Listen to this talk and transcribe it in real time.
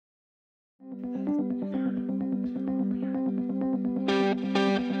We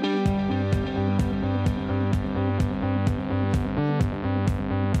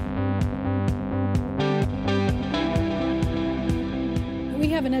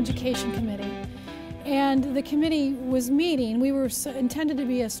have an education committee, and the committee was meeting. We were intended to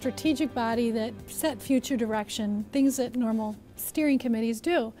be a strategic body that set future direction, things that normal steering committees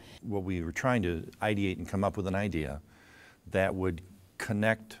do. What we were trying to ideate and come up with an idea that would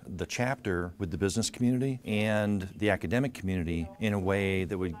connect the chapter with the business community and the academic community in a way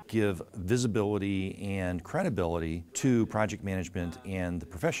that would give visibility and credibility to project management and the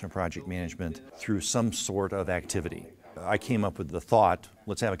profession of project management through some sort of activity. I came up with the thought,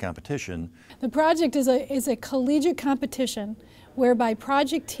 let's have a competition. The project is a collegiate competition whereby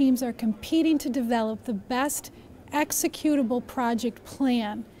project teams are competing to develop the best executable project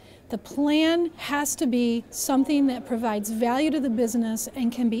plan. The plan has to be something that provides value to the business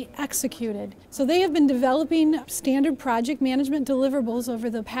and can be executed. So they have been developing standard project management deliverables over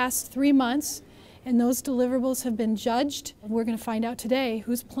the past 3 months, and those deliverables have been judged. We're going to find out today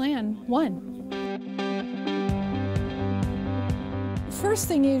whose plan won. First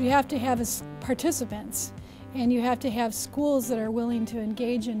thing you have to have is participants, and you have to have schools that are willing to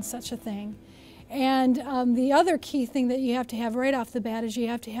engage in such a thing. And the other key thing that you have to have right off the bat is you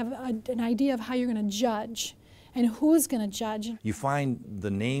have to have an idea of how you're going to judge and who's going to judge. You find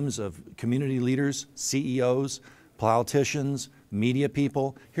the names of community leaders, CEOs, politicians, media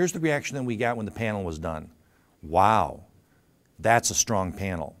people. Here's the reaction that we got when the panel was done. Wow, that's a strong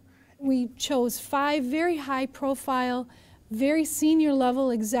panel. We chose 5 very high-profile, very senior level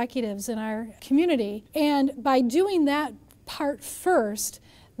executives in our community, and by doing that part first,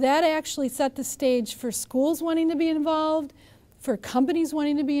 that actually set the stage for schools wanting to be involved, for companies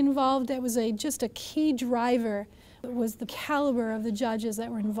wanting to be involved. That was just a key driver. It was the caliber of the judges that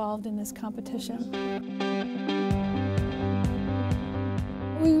were involved in this competition.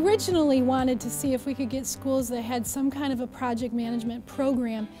 We originally wanted to see if we could get schools that had some kind of a project management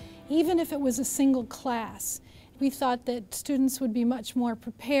program, even if it was a single class. We thought that students would be much more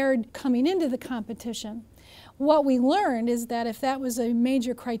prepared coming into the competition. What we learned is that if that was a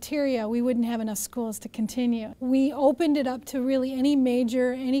major criteria, we wouldn't have enough schools to continue. We opened it up to really any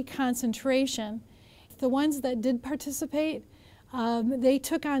major, any concentration. The ones that did participate, they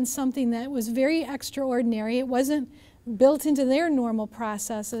took on something that was very extraordinary. It wasn't built into their normal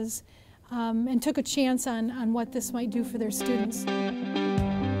processes, and took a chance on what this might do for their students.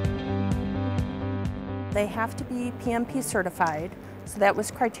 They have to be PMP certified, so that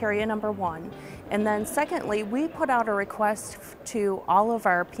was criteria number 1. And then secondly, we put out a request to all of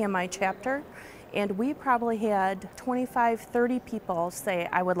our PMI chapter, and we probably had 25, 30 people say,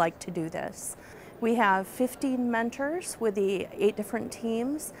 I would like to do this. We have 15 mentors with the 8 different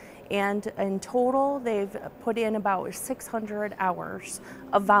teams, and in total they've put in about 600 hours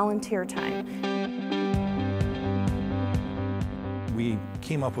of volunteer time. We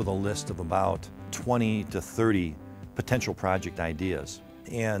came up with a list of about 20 to 30 potential project ideas.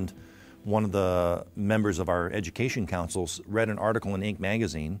 And one of the members of our education councils read an article in Inc.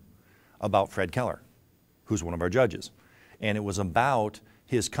 magazine about Fred Keller, who's one of our judges. And it was about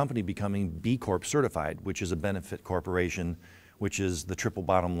his company becoming B Corp certified, which is a benefit corporation, which is the triple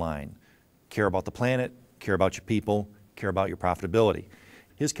bottom line. Care about the planet, care about your people, care about your profitability.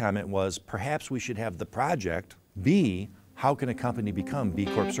 His comment was, perhaps we should have the project be, how can a company become B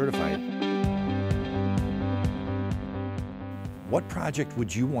Corp certified? What project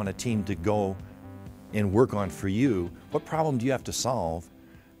would you want a team to go and work on for you? What problem do you have to solve?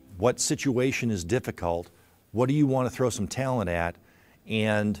 What situation is difficult? What do you want to throw some talent at?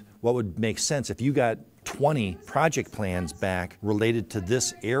 And what would make sense if you got 20 project plans back related to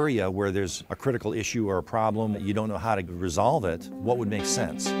this area where there's a critical issue or a problem that you don't know how to resolve it? What would make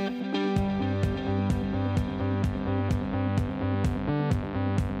sense?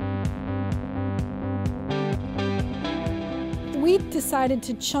 We decided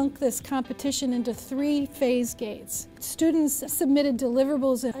to chunk this competition into 3 phase gates. Students submitted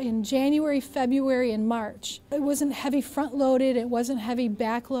deliverables in January, February, and March. It wasn't heavy front-loaded, it wasn't heavy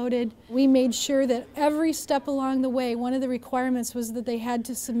back-loaded. We made sure that every step along the way, one of the requirements was that they had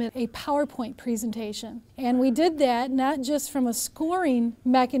to submit a PowerPoint presentation. And we did that not just from a scoring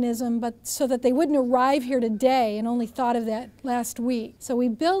mechanism, but so that they wouldn't arrive here today and only thought of that last week. So we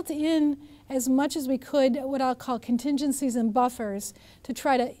built in as much as we could what I'll call contingencies and buffers to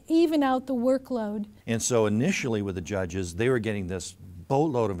try to even out the workload. And so initially with the judges, they were getting this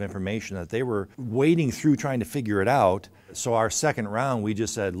boatload of information that they were wading through trying to figure it out. So our second round, we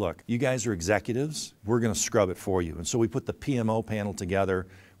just said, look, you guys are executives, we're going to scrub it for you. And so we put the PMO panel together.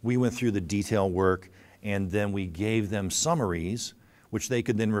 We went through the detail work, and then we gave them summaries, which they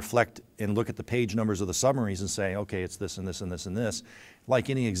could then reflect and look at the page numbers of the summaries and say, okay, it's this and this and this and this, like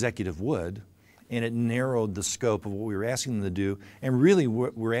any executive would. And it narrowed the scope of what we were asking them to do. And really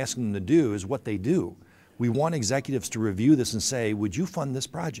what we're asking them to do is what they do. We want executives to review this and say, would you fund this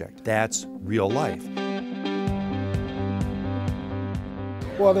project? That's real life.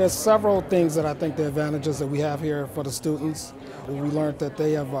 Well, there's several things that I think the advantages that we have here for the students. We learned that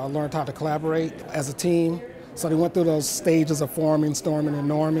they have learned how to collaborate as a team. So they went through those stages of forming, storming, and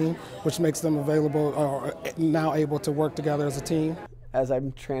norming, which makes them available or now able to work together as a team. As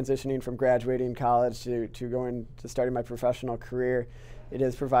I'm transitioning from graduating college to going to starting my professional career, it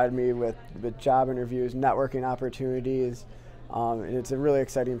has provided me with job interviews, networking opportunities, and it's a really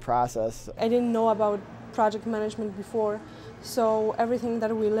exciting process. I didn't know about project management before, so everything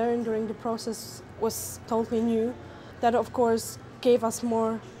that we learned during the process was totally new. That, of course, gave us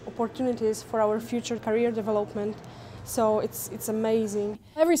more opportunities for our future career development. So it's amazing.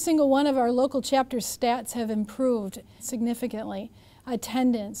 Every single one of our local chapter stats have improved significantly.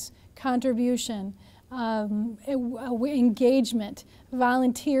 Attendance, contribution, engagement,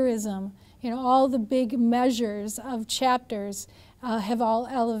 volunteerism, all the big measures of chapters have all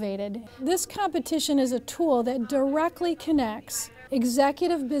elevated. This competition is a tool that directly connects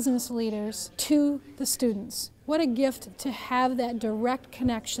executive business leaders to the students. What a gift to have that direct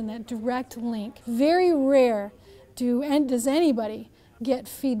connection, that direct link. Very rare does anybody get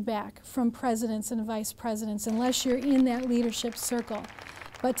feedback from presidents and vice presidents unless you're in that leadership circle.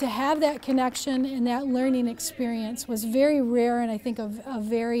 But to have that connection and that learning experience was very rare, and I think of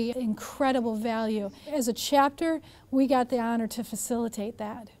very incredible value. As a chapter, we got the honor to facilitate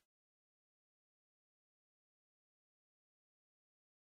that.